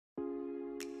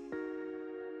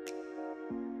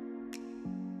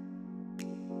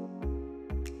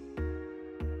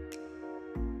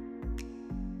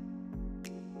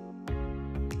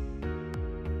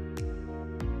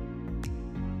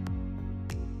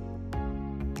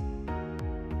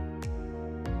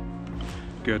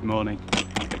Good morning.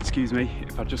 Excuse me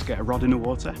if I just get a rod in the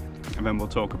water and then we'll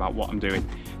talk about what I'm doing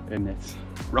in this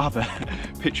rather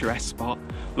picturesque spot.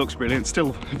 Looks brilliant.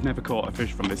 Still have never caught a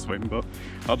fish from this swim, but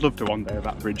I'd love to one day with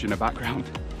that bridge in the background.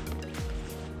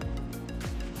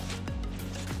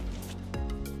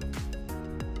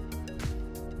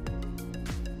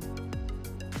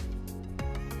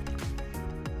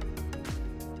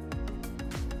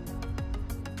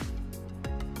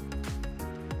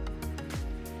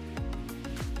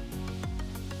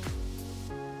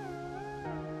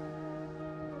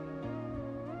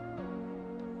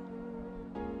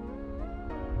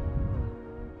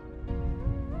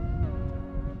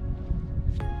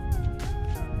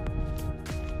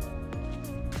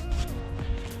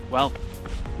 Well,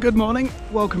 good morning,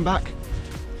 welcome back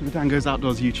to the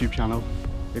DanGoesOutdoors YouTube channel.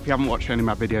 If you haven't watched any of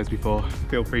my videos before,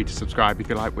 feel free to subscribe if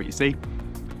you like what you see.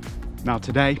 Now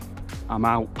today, I'm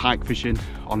out pike fishing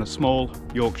on a small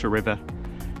Yorkshire river.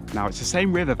 Now it's the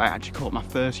same river that I actually caught my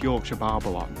first Yorkshire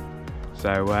barbel on.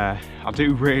 So I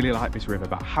do really like this river,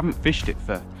 but I haven't fished it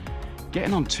for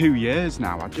getting on 2 years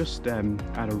now. I just had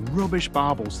a rubbish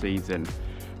barbel season.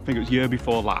 I think it was year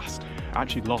before last. I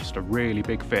actually lost a really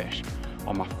big fish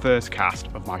on my first cast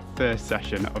of my first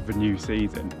session of the new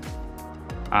season,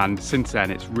 and since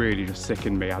then it's really just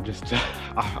sickened me.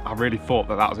 I really thought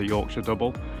that was a Yorkshire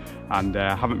double, and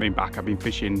haven't been back. I've been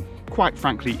fishing quite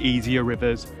frankly easier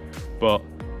rivers, but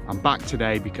I'm back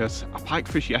today because I pike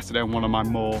fished yesterday on one of my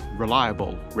more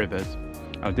reliable rivers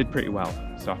and I did pretty well.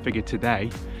 So I figured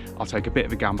today I'll take a bit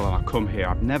of a gamble and I'll come here.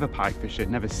 I've never pike fished it,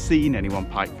 never seen anyone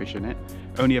pike fishing it,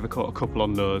 only ever caught a couple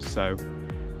on lures. So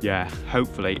yeah,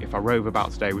 hopefully if I rove about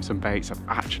today with some baits, I've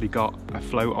actually got a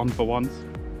float on for once.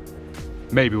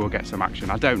 Maybe we'll get some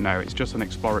action, I don't know. It's just an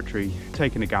exploratory,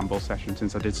 taking a gamble session.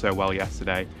 Since I did so well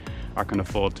yesterday, I can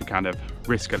afford to kind of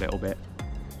risk a little bit.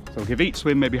 So we'll give each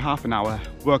swim maybe half an hour,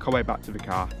 work our way back to the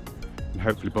car, and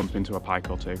hopefully bump into a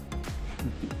pike or two.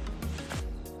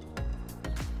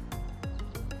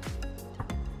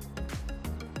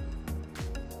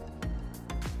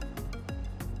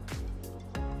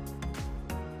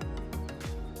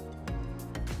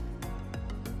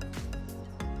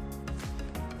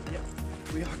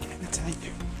 We are getting a take.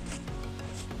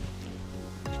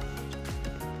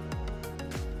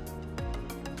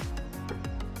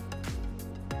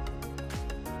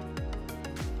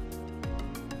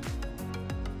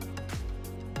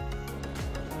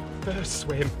 First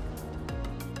swim.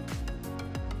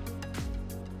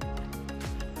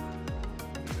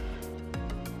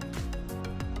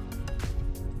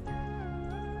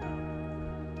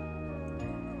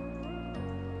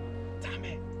 Damn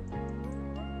it.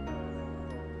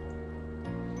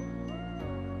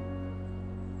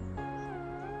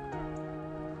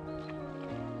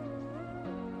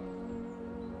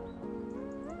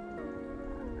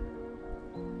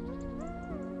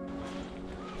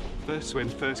 First swim,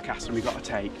 first cast, and we got a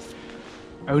take.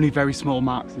 Only very small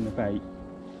marks in the bait.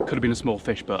 Could have been a small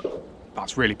fish, but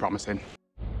that's really promising.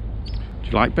 Do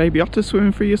you like baby otter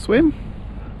swimming through your swim?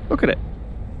 Look at it.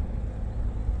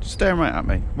 Just staring right at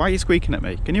me. Why are you squeaking at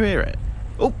me? Can you hear it?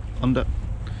 Oh, under.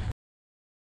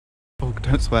 Oh,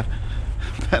 don't swear.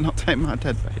 Better not take my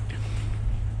dead bait.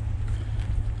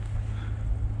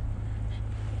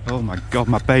 Oh my god,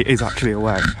 my bait is actually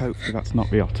away. Hopefully that's not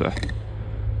the otter.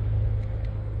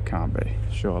 Can't be,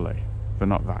 surely. They're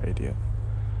not that idiot.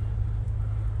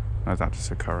 Or is that just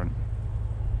a current?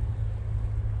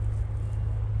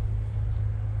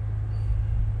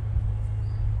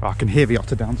 Oh, I can hear the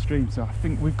otter downstream, so I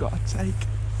think we've got a take.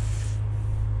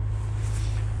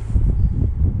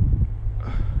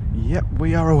 Yep,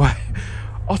 we are away.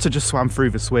 Otter just swam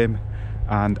through the swim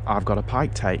and I've got a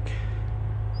pike take.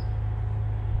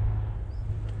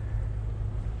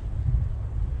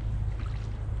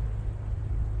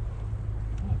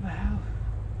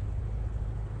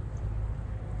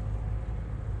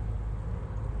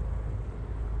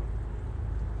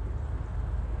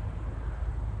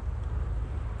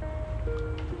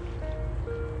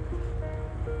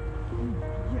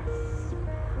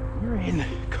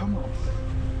 Come on.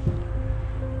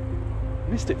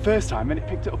 Missed it first time and it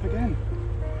picked it up again.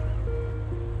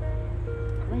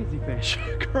 Crazy fish.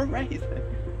 Crazy.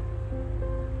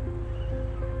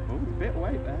 Oh, a bit of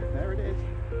weight there. There it is.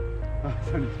 Oh,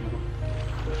 it's only small.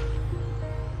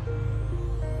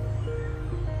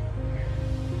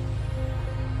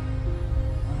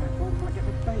 Alright, well, can I get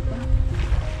the bait back?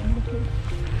 I'm looking.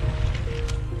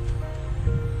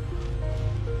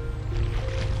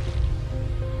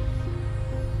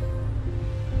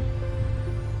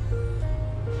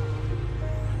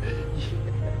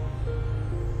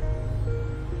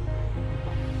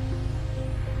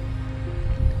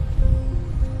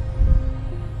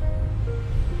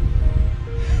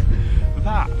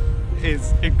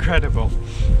 is incredible.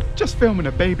 Just filming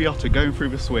a baby otter going through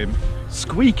the swim,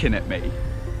 squeaking at me,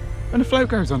 and the float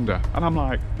goes under. And I'm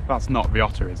like, that's not the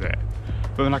otter, is it?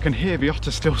 But then I can hear the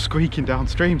otter still squeaking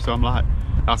downstream, so I'm like,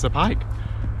 that's a pike.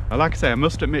 And like I say, I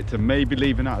must admit to maybe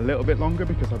leaving that a little bit longer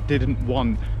because I didn't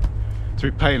want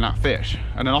to be playing that fish.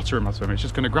 And an otter in my swim, it's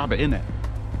just going to grab it in it.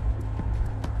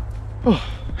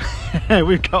 Oh,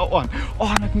 we've got one.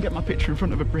 Oh, and I can get my picture in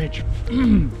front of a bridge.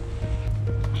 Ooh.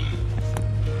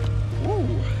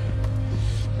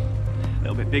 A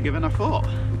little bit bigger than I thought.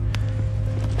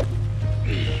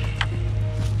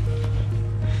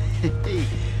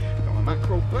 Got my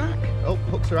mackerel back. Oh,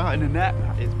 hooks are out in the net.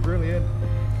 That is brilliant.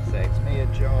 Saves me a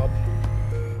job.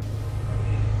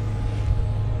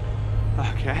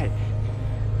 Okay,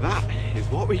 that is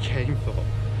what we came for.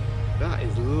 That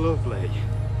is lovely.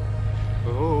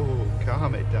 Oh,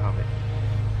 calm it down.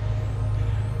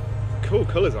 Cool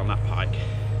colours on that pike.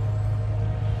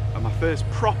 And my first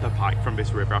proper pike from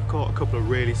this river. I've caught a couple of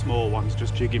really small ones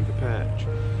just jigging for perch.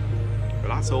 But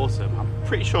that's awesome. I'm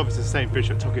pretty sure this is the same fish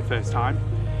that took it first time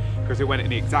because it went in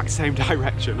the exact same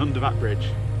direction under that bridge.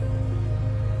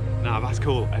 Now that's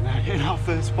cool. And then in our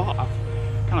first spot, I've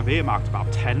kind of earmarked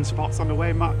about 10 spots on the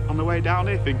way down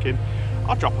here, thinking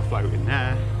I'll drop a float in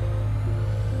there.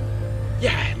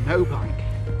 Yeah, no bank.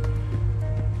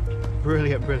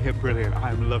 Brilliant, brilliant, brilliant.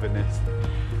 I am loving this.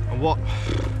 And what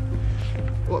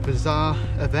a bizarre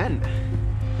event.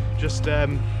 Just saw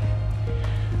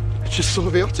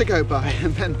the otter go by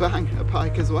and then bang, a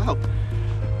pike as well.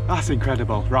 That's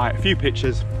incredible. Right, a few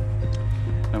pictures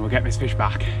and we'll get this fish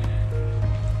back.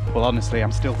 Well, honestly,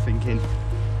 I'm still thinking,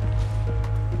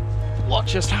 what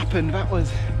just happened? That was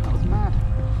mad.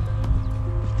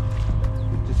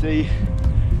 To see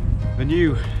the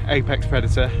new apex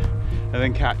predator and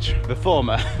then catch the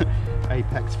former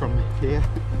apex from here.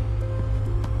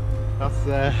 That's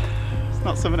it's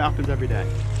not something that happens every day.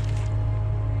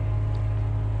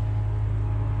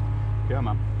 Go,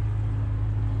 man.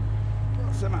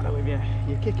 What's the matter with you?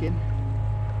 You're kicking.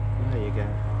 There you go.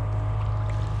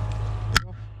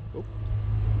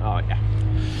 Oh yeah.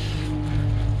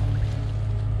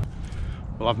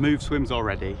 Well, I've moved swims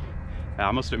already. I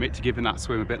must admit to giving that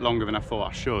swim a bit longer than I thought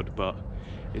I should, but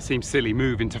it seemed silly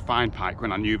moving to find pike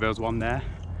when I knew there was one there.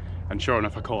 And sure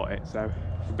enough, I caught it. So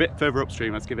a bit further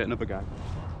upstream, let's give it another go.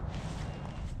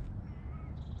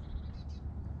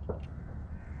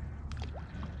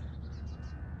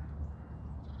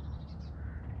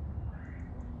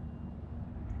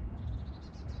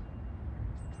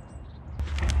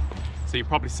 So you've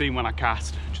probably seen when I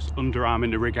cast, just underarming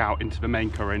the rig out into the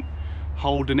main current,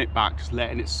 holding it back, just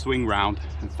letting it swing round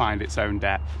and find its own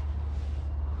depth.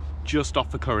 Just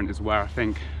off the current is where I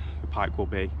think the pike will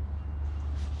be.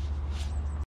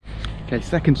 Okay,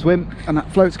 second swim and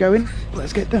that float's going.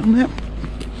 Let's get down there.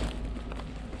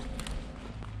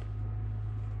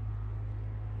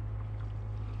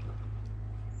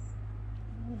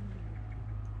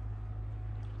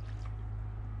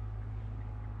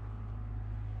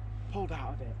 Pulled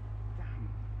out of it. Damn.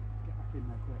 Get back in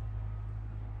there quick.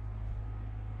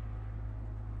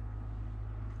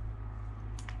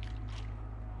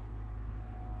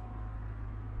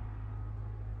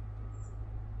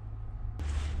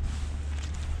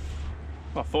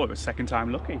 Well, I thought it was second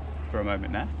time lucky for a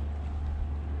moment there.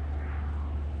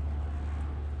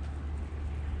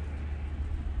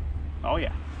 Oh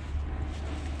yeah.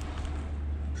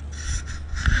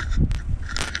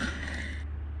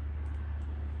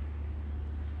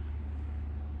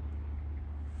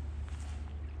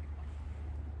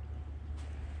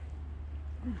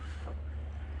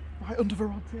 Right under the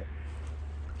rod tip.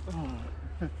 Oh.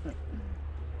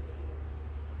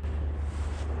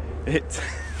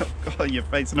 Oh God, you're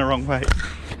facing the wrong way.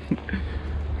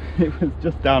 It was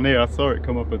just down here, I saw it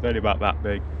come up, it was only about that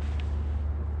big.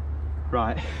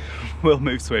 Right, we'll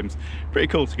move swims. Pretty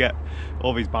cool to get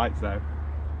all these bites though.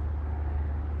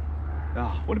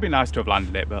 Oh, would have been nice to have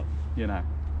landed it, but you know,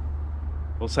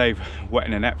 we'll save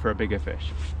wetting a net for a bigger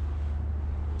fish.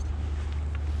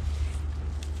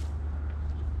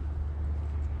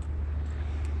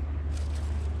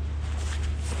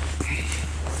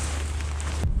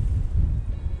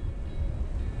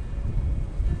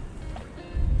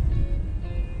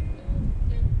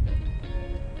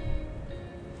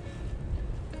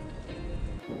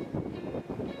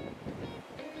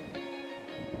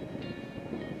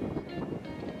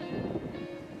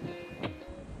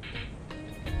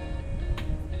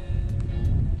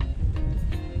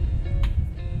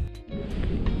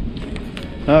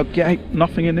 Okay,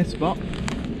 nothing in this spot.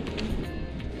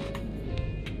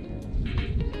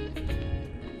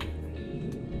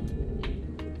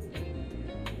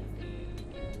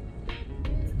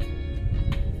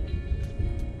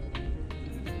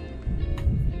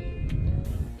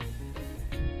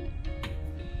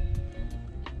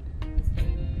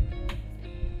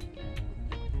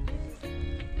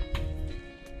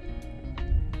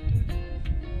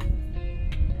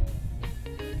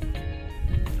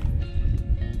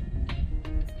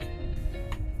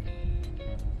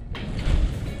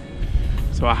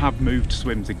 So I have moved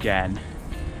swims again.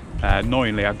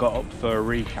 Annoyingly, I got up for a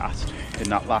recast in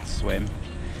that last swim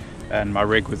and my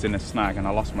rig was in a snag and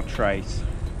I lost my trace.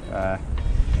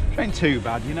 Which ain't too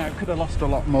bad, you know, could have lost a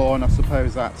lot more, and I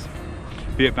suppose that's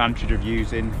the advantage of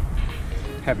using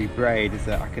heavy braid, is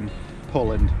that I can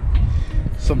pull and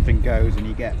something goes and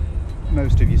you get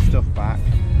most of your stuff back.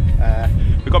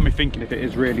 It got me thinking, if it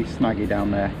is really snaggy down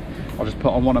there, I'll just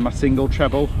put on one of my single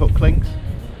treble hook links.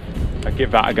 I'll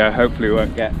give that a go, hopefully we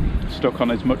won't get stuck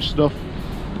on as much stuff.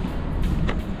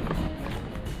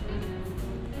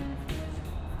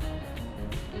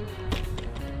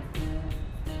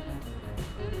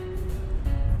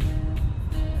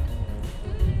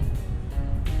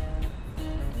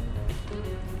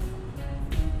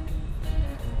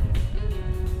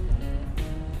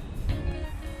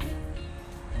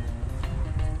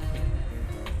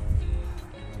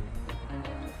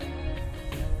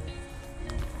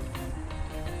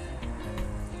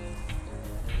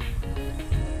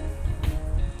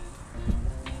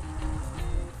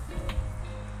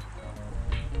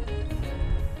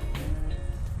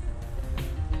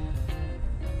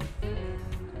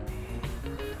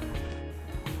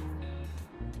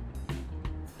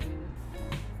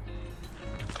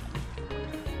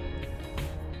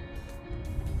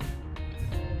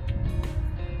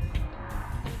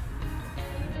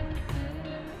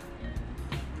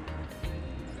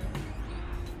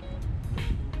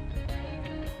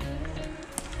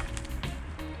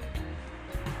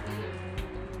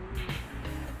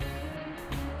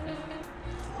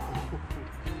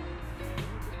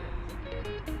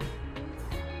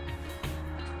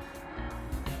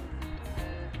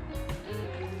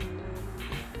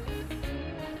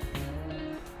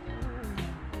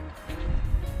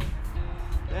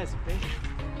 There's a fish.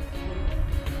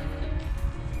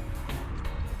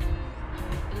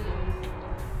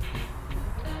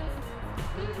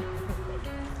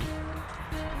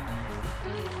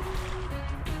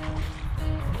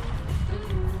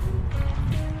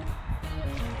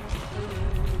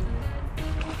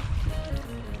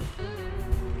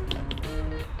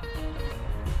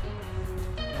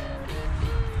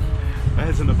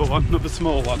 There's another one, another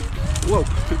small one. Whoa!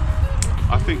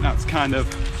 I think that's kind of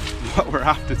what we're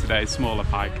after today, smaller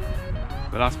pike.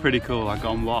 But that's pretty cool. I've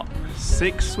gone, what,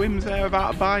 6 swims there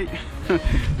without a bite?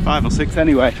 5 or 6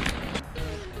 anyway.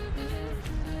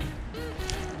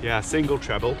 Yeah, single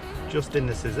treble, just in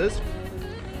the scissors.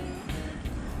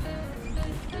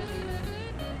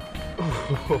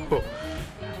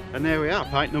 And there we are,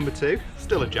 pike number 2.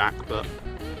 Still a jack, but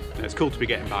it's cool to be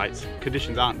getting bites.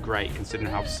 Conditions aren't great considering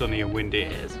how sunny and windy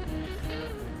it is.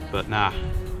 But nah,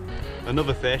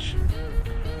 another fish.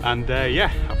 And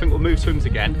yeah, I think we'll move swims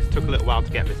again. It took a little while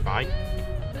to get this bite.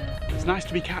 It's nice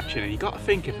to be catching, and you got to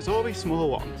think, if there's all these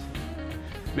small ones,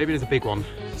 maybe there's a big one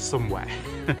somewhere.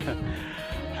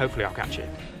 Hopefully I'll catch it.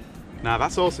 Now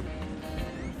that's awesome.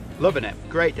 Loving it.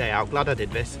 Great day out. Glad I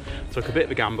did this. Took a bit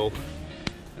of a gamble,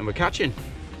 and we're catching.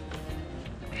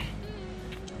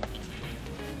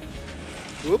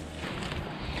 Whoop.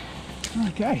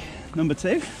 Okay, number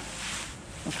 2.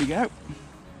 Off we go.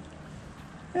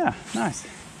 Yeah, nice.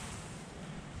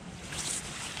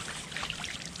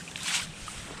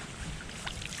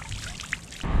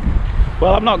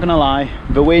 Well, I'm not gonna lie,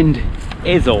 the wind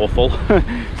is awful.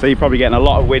 So you're probably getting a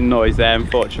lot of wind noise there,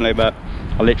 unfortunately, but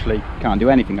I literally can't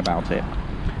do anything about it.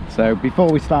 So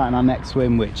before we start on our next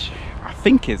swim, which I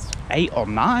think is 8 or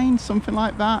 9, something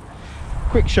like that,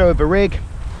 quick show of the rig,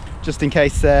 just in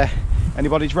case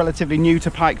anybody's relatively new to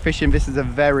pike fishing. This is a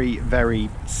very, very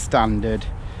standard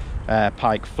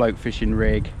pike float fishing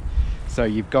rig. So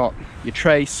you've got your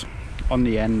trace on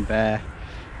the end there,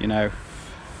 you know,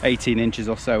 18 inches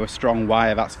or so of strong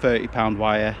wire, that's 30-pound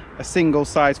wire, a single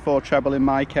size 4 treble in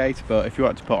my case, but if you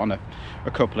want to put on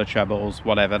a couple of trebles,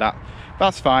 whatever,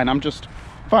 that's fine. I'm just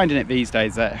finding it these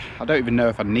days that I don't even know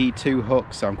if I need 2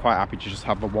 hooks, so I'm quite happy to just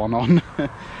have the one on.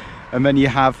 And then you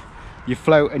have your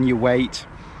float and your weight.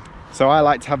 So I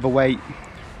like to have the weight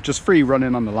just free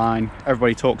running on the line.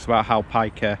 Everybody talks about how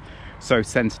pike are so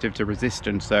sensitive to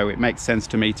resistance, so it makes sense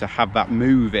to me to have that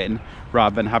moving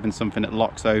rather than having something that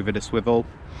locks over the swivel.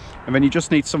 And then you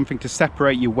just need something to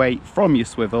separate your weight from your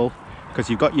swivel, because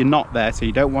you've got your knot there, so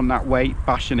you don't want that weight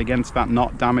bashing against that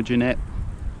knot, damaging it.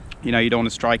 You know, you don't want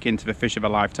to strike into the fish of a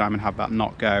lifetime and have that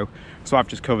knot go. So I've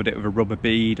just covered it with a rubber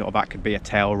bead, or that could be a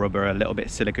tail rubber, a little bit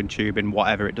of silicone tubing,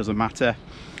 whatever, it doesn't matter.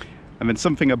 And then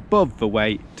something above the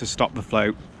weight to stop the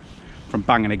float from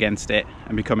banging against it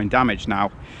and becoming damaged.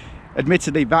 Now,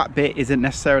 Admittedly, that bit isn't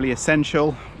necessarily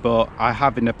essential, but I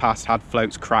have in the past had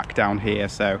floats crack down here,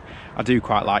 so I do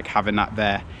quite like having that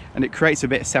there. And it creates a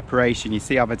bit of separation. You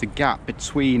see how there's a gap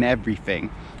between everything,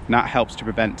 and that helps to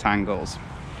prevent tangles.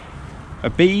 A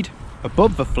bead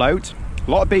above the float,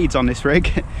 a lot of beads on this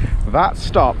rig, that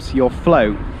stops your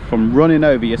float from running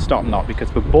over your stop knot,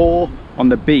 because the bore on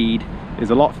the bead is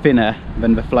a lot thinner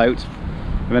than the float.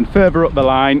 And then further up the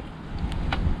line,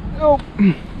 oh,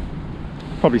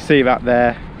 probably see that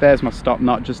there, there's my stop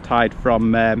knot just tied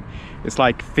from it's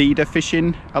like feeder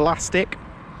fishing elastic,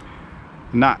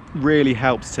 and that really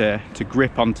helps to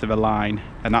grip onto the line,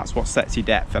 and that's what sets your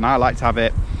depth. And I like to have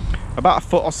it about a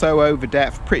foot or so over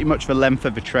depth, pretty much the length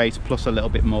of the trace plus a little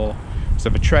bit more. So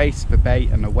the trace, the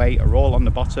bait and the weight are all on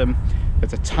the bottom.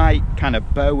 There's a tight kind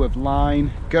of bow of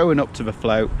line going up to the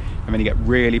float, and then you get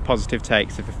really positive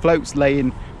takes. If the float's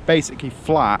laying basically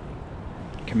flat,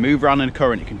 it can move around in the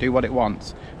current, it can do what it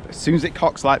wants. But as soon as it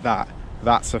cocks like that,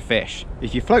 that's a fish.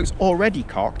 If your float's already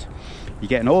cocked, you're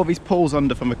getting all these pulls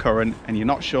under from the current and you're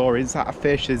not sure, is that a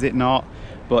fish, is it not?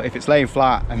 But if it's laying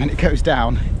flat and then it goes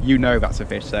down, you know that's a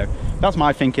fish. So that's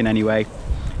my thinking anyway.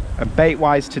 And bait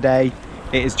wise today,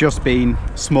 it has just been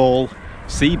small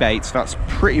sea baits. That's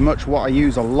pretty much what I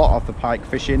use a lot of the pike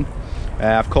fishing.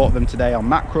 I've caught them today on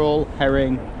mackerel,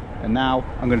 herring, and now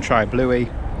I'm going to try a bluey.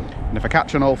 And if I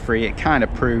catch on all three, it kind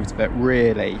of proves that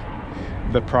really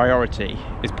the priority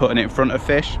is putting it in front of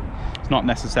fish. It's not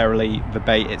necessarily the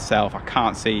bait itself. I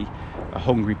can't see a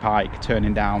hungry pike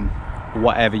turning down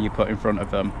whatever you put in front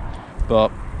of them,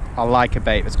 but I like a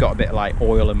bait that's got a bit of like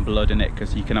oil and blood in it,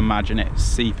 because you can imagine it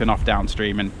seeping off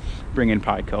downstream and bringing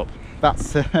pike up.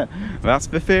 That's that's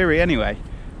the theory anyway.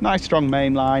 Nice strong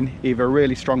main line, either a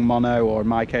really strong mono, or in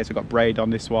my case I've got braid on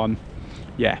this one.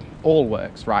 Yeah, all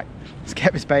works. Right, let's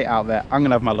get this bait out there. I'm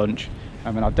gonna have my lunch.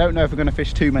 I mean, I don't know if we're gonna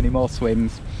fish too many more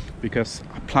swims, because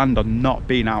I planned on not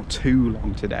being out too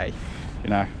long today. You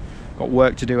know, got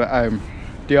work to do at home.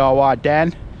 DIY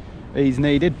Dan, he's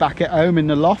needed back at home in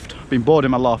the loft. I've been bored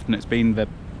in my loft, and it's been the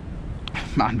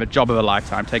job of a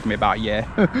lifetime, taking me about a year.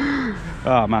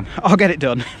 Oh man, I'll get it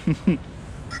done.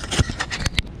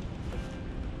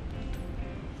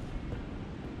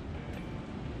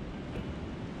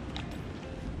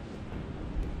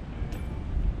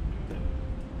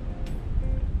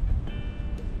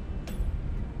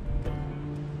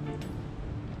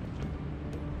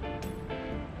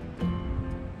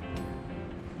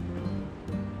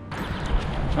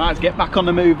 Right, let's get back on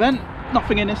the move then.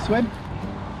 Nothing in this swim.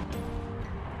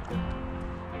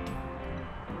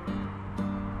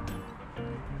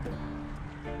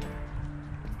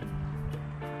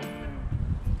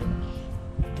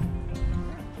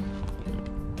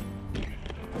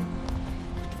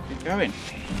 Keep going.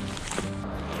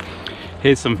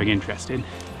 Here's something interesting.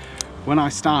 When I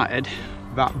started,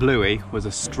 that bluey was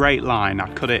a straight line.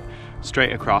 I cut it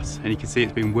straight across, and you can see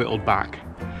it's been whittled back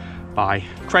by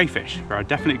crayfish. There are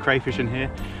definitely crayfish in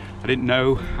here. I didn't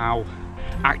know how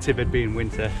active it'd be in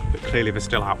winter, but clearly they're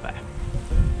still out there.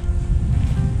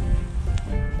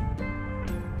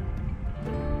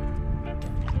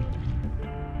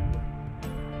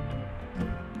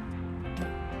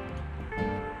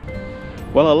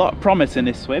 Well, a lot of promise in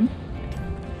this swim,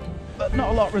 but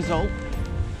not a lot of result.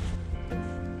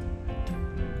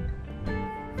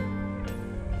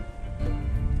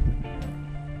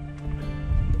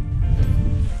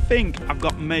 I think I've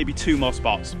got maybe 2 more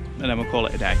spots, and then we'll call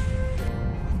it a day.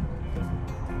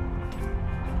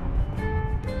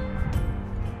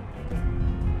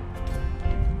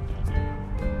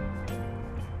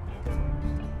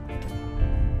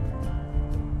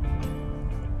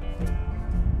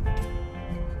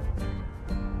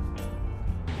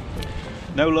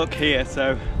 No luck here,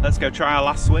 so let's go try our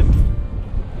last swim.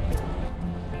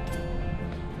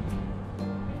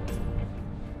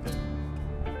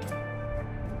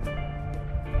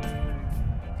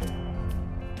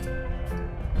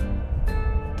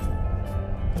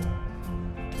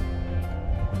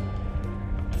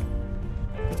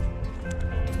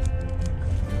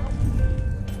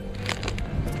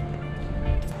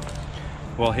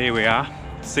 Well, here we are,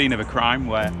 scene of a crime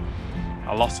where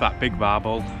I lost that big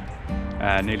barbel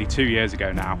nearly 2 years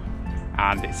ago now,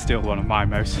 and it's still one of my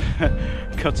most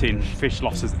cutting fish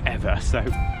losses ever, so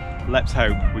let's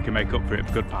hope we can make up for it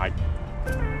with good pike.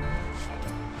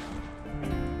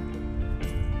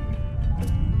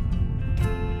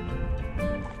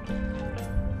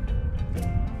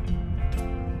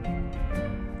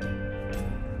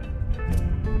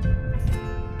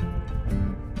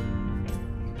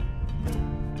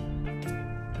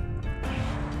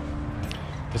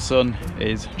 The sun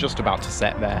is just about to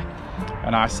set there,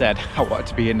 and I said I wanted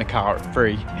to be in the car at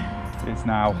 3. It's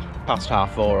now past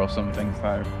 4:30 or something,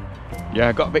 so yeah,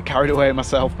 I got a bit carried away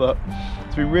myself, but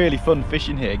it's been really fun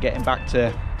fishing here, getting back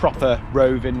to proper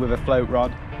roving with a float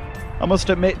rod. I must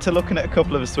admit to looking at a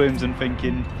couple of the swims and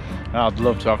thinking, I'd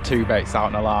love to have 2 baits out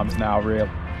and alarms now,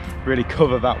 really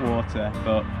cover that water,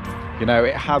 but you know,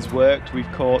 it has worked.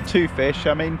 We've caught 2 fish.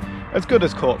 I mean, as good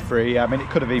as caught 3. I mean, it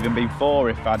could have even been 4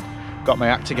 if I'd got my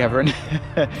act together and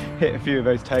hit a few of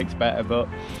those takes better, but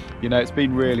you know, it's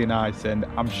been really nice, and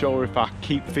I'm sure if I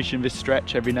keep fishing this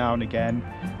stretch every now and again,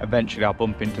 eventually I'll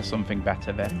bump into something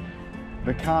better there.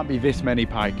 There can't be this many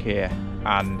pike here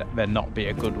and there not be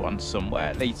a good one somewhere.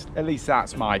 At least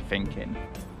that's my thinking.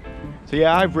 So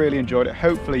yeah, I've really enjoyed it.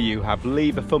 Hopefully you have.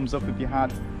 Leave a thumbs up if you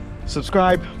had.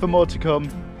 Subscribe for more to come.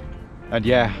 And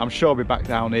yeah, I'm sure I'll be back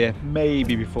down here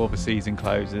maybe before the season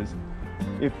closes.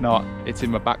 If not, it's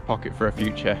in my back pocket for a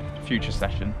future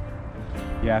session.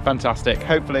 Yeah, fantastic.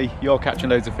 Hopefully you're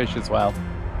catching loads of fish as well.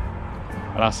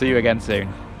 And I'll see you again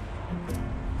soon.